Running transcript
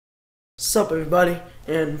Sup everybody,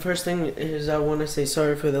 and first thing is I want to say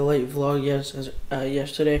sorry for the late vlog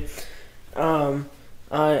yesterday. Um,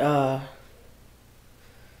 I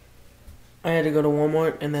I had to go to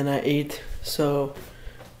Walmart and then I ate, so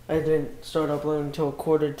I didn't start uploading until a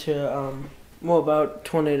quarter to about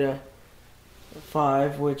 20 to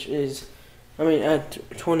 5, which is, at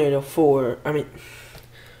 20 to 4,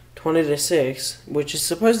 20 to 6, which is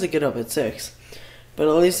supposed to get up at 6. But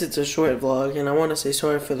at least it's a short vlog, and I want to say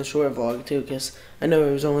sorry for the short vlog too, because I know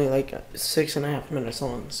it was only like 6.5 minutes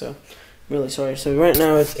long, so I'm really sorry. So right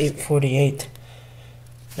now it's 8:48,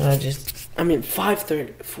 and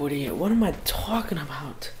 5:48. What am I talking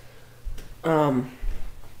about?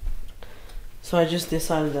 So I just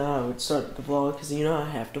decided that I would start the vlog, because I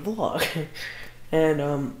have to vlog. And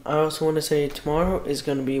I also want to say tomorrow is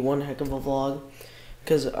gonna be one heck of a vlog,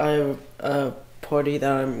 because I have a party that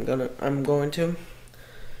I'm going to.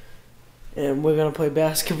 And we're gonna play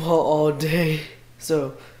basketball all day,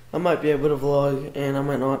 so I might be able to vlog and I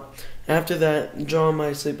might not. After that, John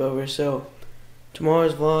might sleep over, so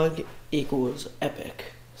tomorrow's vlog equals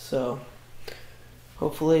epic. So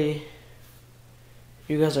hopefully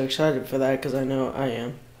you guys are excited for that, because I know I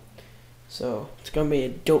am. So it's gonna be a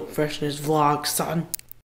dope freshness vlog, son.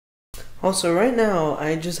 Also, right now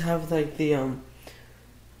I just have like the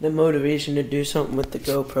motivation to do something with the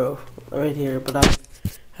GoPro right here, but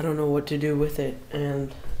I don't know what to do with it,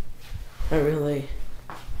 and I really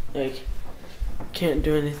can't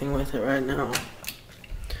do anything with it right now.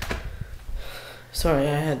 Sorry,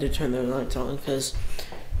 I had to turn the lights on, because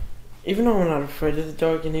even though I'm not afraid of the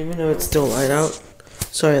dark, and even though it's still light out,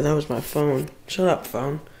 sorry, that was my phone. Shut up,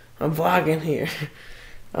 phone. I'm vlogging here.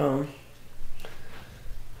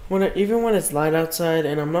 Even when it's light outside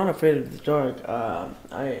and I'm not afraid of the dark, I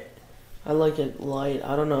like it light.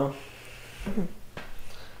 I don't know.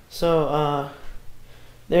 So,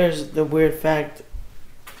 there's the weird fact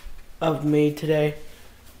of me today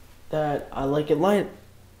that I like it light.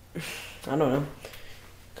 I don't know.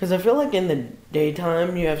 Because I feel like in the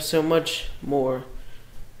daytime you have so much more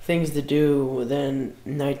things to do than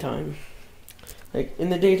nighttime. Like, in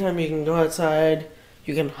the daytime you can go outside,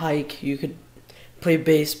 you can hike, you could play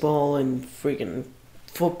baseball and freaking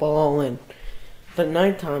football, but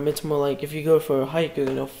nighttime it's more like if you go for a hike you're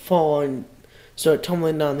gonna fall and start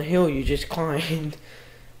tumbling down the hill you just climbed.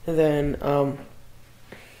 And then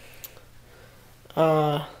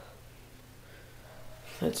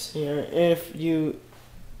let's see here.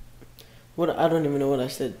 I don't even know what I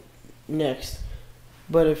said next.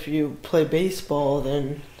 But if you play baseball,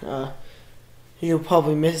 then you'll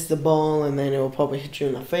probably miss the ball, and then it will probably hit you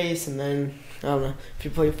in the face. And then I don't know. If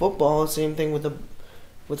you play football, same thing with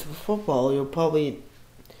football. You'll probably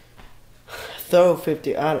throw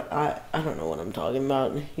 50. I don't know what I'm talking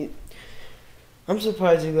about. I'm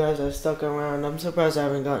surprised you guys are stuck around. I'm surprised I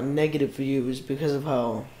haven't gotten negative views because of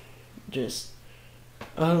how just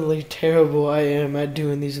utterly terrible I am at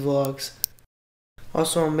doing these vlogs.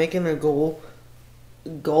 Also, I'm making a goal,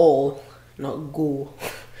 not goal.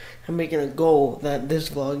 I'm making a goal that this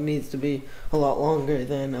vlog needs to be a lot longer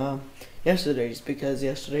than yesterday's, because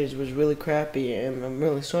yesterday's was really crappy, and I'm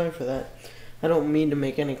really sorry for that. I don't mean to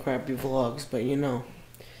make any crappy vlogs, but you know.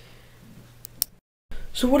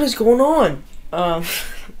 So what is going on?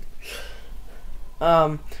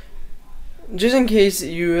 Just in case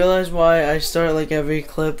you realize why I start like every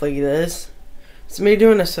clip like this, it's me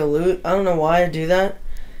doing a salute. I don't know why I do that.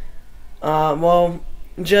 Well,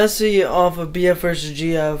 Jesse off of BF vs.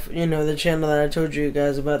 GF, the channel that I told you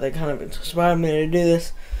guys about that kind of inspired me to do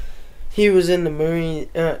this. He was in the Marine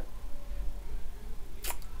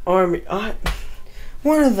Army.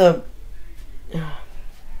 One of the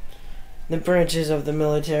branches of the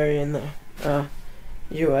military in the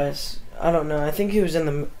U.S. I don't know. I think he was in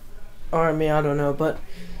the Army. I don't know. But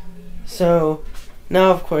so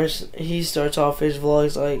now, of course, he starts off his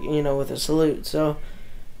vlogs like with a salute. So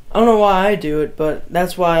I don't know why I do it, but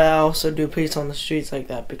that's why I also do Peace on the Streets like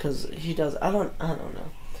that, because he does. I don't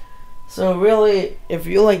know. So really, if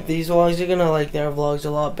you like these vlogs, you're gonna like their vlogs a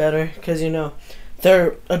lot better, because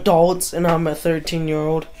they're adults and I'm a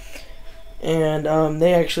 13-year-old, and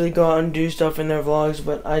they actually go out and do stuff in their vlogs,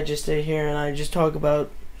 but I just stay here and I just talk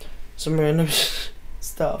about some random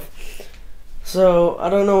stuff. So I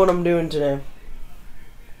don't know what I'm doing today.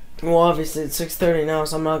 Well, obviously it's 6:30 now,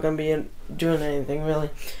 so I'm not gonna be doing anything really.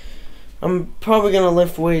 I'm probably gonna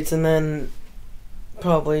lift weights and then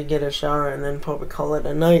probably get a shower and then probably call it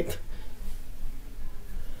a night.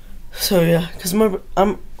 So yeah, because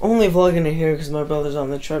I'm only vlogging it here because my brother's on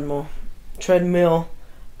the treadmill.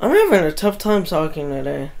 I'm having a tough time talking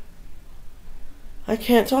today. I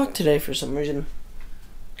can't talk today for some reason.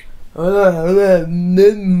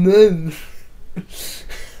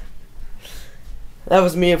 That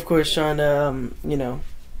was me, of course, trying to,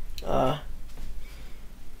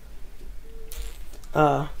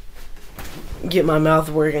 get my mouth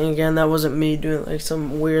working again. That wasn't me doing like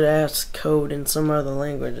some weird ass code in some other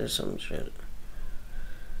language or some shit.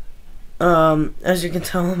 As you can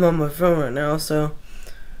tell, I'm on my phone right now, so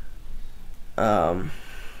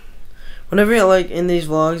whenever you're like in these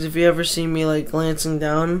vlogs, if you ever see me like glancing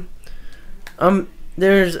down,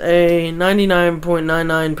 there's a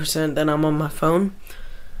 99.99% that I'm on my phone,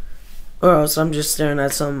 or else I'm just staring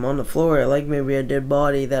at something on the floor, like maybe a dead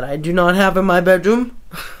body that I do not have in my bedroom.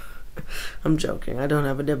 I'm joking, I don't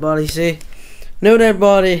have a dead body, see? No dead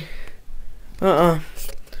body. No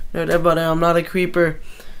dead body, I'm not a creeper.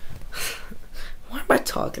 Why am I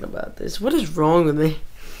talking about this? What is wrong with me?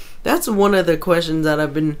 That's one of the questions that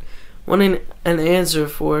I've been wanting an answer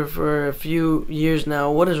for a few years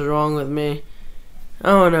now. What is wrong with me? I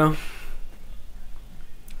don't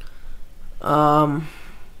know.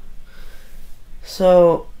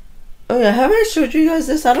 So, oh yeah, have I showed you guys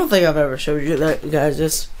this? I don't think I've ever showed you guys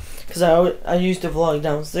this, because I used to vlog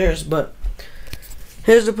downstairs. But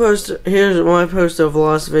here's the poster. Here's my poster of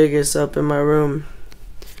Las Vegas up in my room.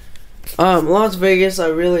 Las Vegas, I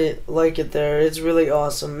really like it there. It's really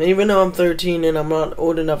awesome. Even though I'm 13 and I'm not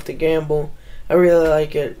old enough to gamble, I really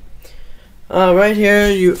like it. Right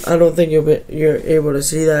here, I don't think you're able to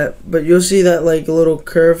see that, but you'll see that like little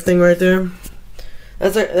curve thing right there.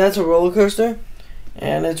 That's a roller coaster,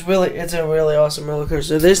 and it's a really awesome roller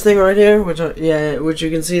coaster. This thing right here, which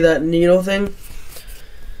you can see that needle thing.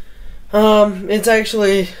 It's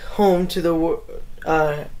actually home to the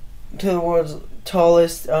world's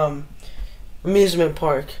tallest amusement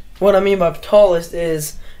park. What I mean by tallest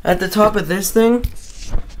is at the top of this thing.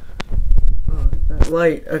 That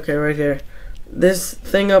light, okay, right here. This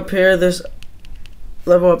thing up here, this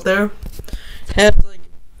level up there, has like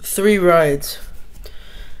 3 rides.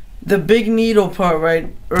 The big needle part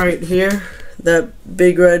right here, that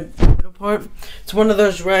big red needle part, it's one of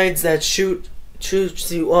those rides that shoots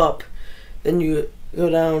you up, then you go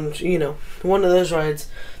down, one of those rides.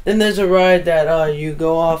 Then there's a ride that you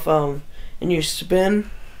go off and you spin.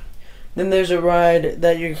 Then there's a ride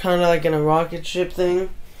that you're kind of like in a rocket ship thing,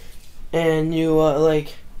 and you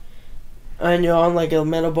and you're on like a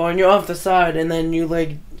metal bar and you're off the side, and then you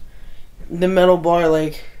like the metal bar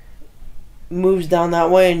like moves down that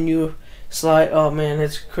way and you slide. Oh man,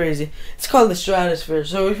 it's crazy. It's called the Stratosphere.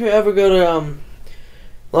 So if you ever go to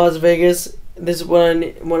Las Vegas, this is what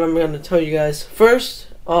I'm going to tell you guys. First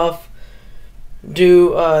off,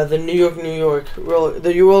 do the New York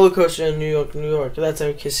roller coaster in New York. That's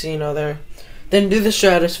a casino there. Then do the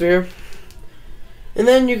Stratosphere, and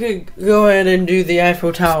then you could go ahead and do the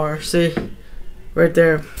Eiffel Tower. See, right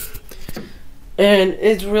there. And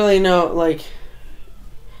it's really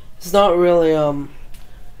it's not really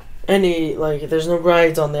any there's no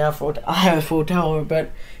rides on the Eiffel Tower, but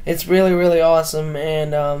it's really awesome,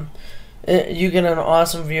 and you get an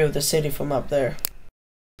awesome view of the city from up there.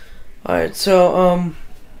 Alright, so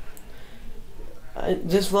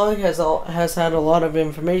this vlog has had a lot of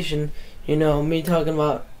information. Me talking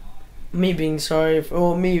about me being sorry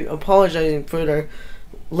me apologizing for the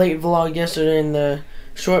late vlog yesterday and the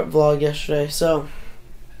short vlog yesterday. So,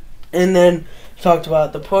 and then talked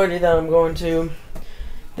about the party that I'm going to.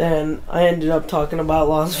 Then I ended up talking about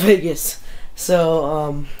Las Vegas.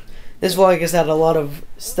 So this vlog has had a lot of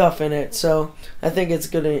stuff in it, so I think it's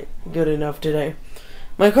good enough today.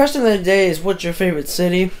 My question of the day is, what's your favorite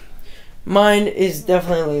city? Mine is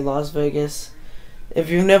definitely Las Vegas. If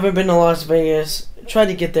you've never been to Las Vegas, try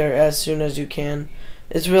to get there as soon as you can.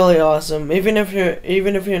 It's really awesome. Even if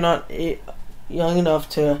you're not young enough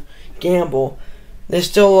to gamble, there's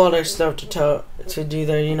still a lot of stuff to do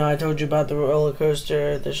there. I told you about the roller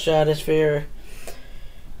coaster, the Stratosphere.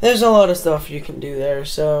 There's a lot of stuff you can do there.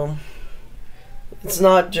 So it's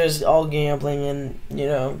not just all gambling and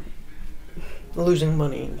losing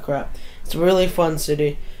money and crap. It's a really fun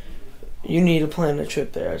city. You need to plan a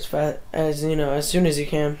trip there as soon as you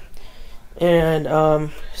can.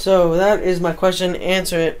 And so that is my question.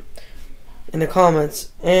 Answer it in the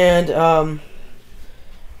comments. And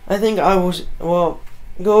I think I will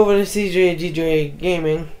go over to CJDJ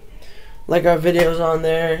Gaming, like our videos on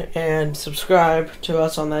there, and subscribe to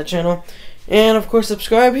us on that channel. And of course,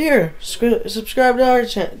 subscribe here. Subscribe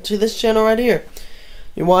to this channel right here.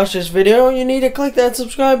 You watch this video, you need to click that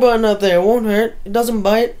subscribe button up there. It won't hurt. It doesn't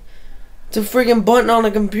bite. It's a freaking button on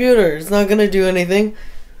a computer. It's not gonna do anything.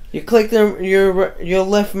 You click your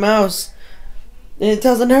left mouse, and it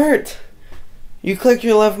doesn't hurt. You click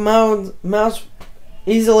your left mouse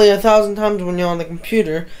easily 1,000 times when you're on the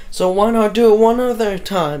computer, so why not do it one other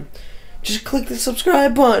time? Just click the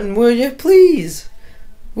subscribe button, will you, please?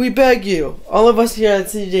 We beg you. All of us here at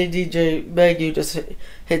CJDJ beg you to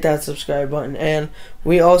hit that subscribe button, and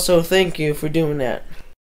we also thank you for doing that.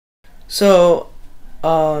 So,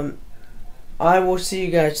 I will see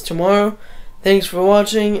you guys tomorrow. Thanks for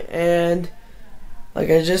watching, and like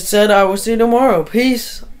I just said, I will see you tomorrow.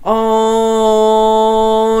 Peace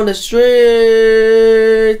on the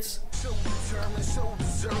streets.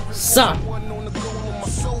 Suck.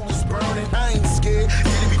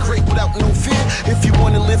 Without no fear, if you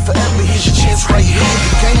want to live forever, here's your chance right here.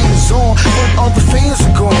 The game is on, but all the fans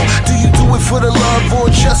are gone. Do you do it for the love or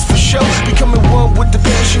just for show? Becoming one with the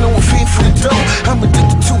passion or a fiend for the dough. I'm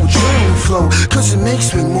addicted to adrenaline flow, cause it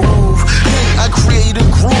makes me move. Hey, I create a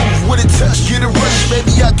groove with a touch, get a rush,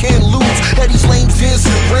 baby, I can't lose. Had these lames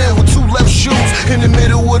dancing around with two left shoes. In the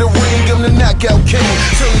middle of the ring, I'm the knockout king.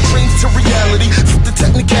 Turning dreams to reality, flip the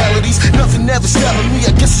technicalities. Nothing ever stopping me,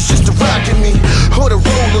 I guess it's just a rock in me.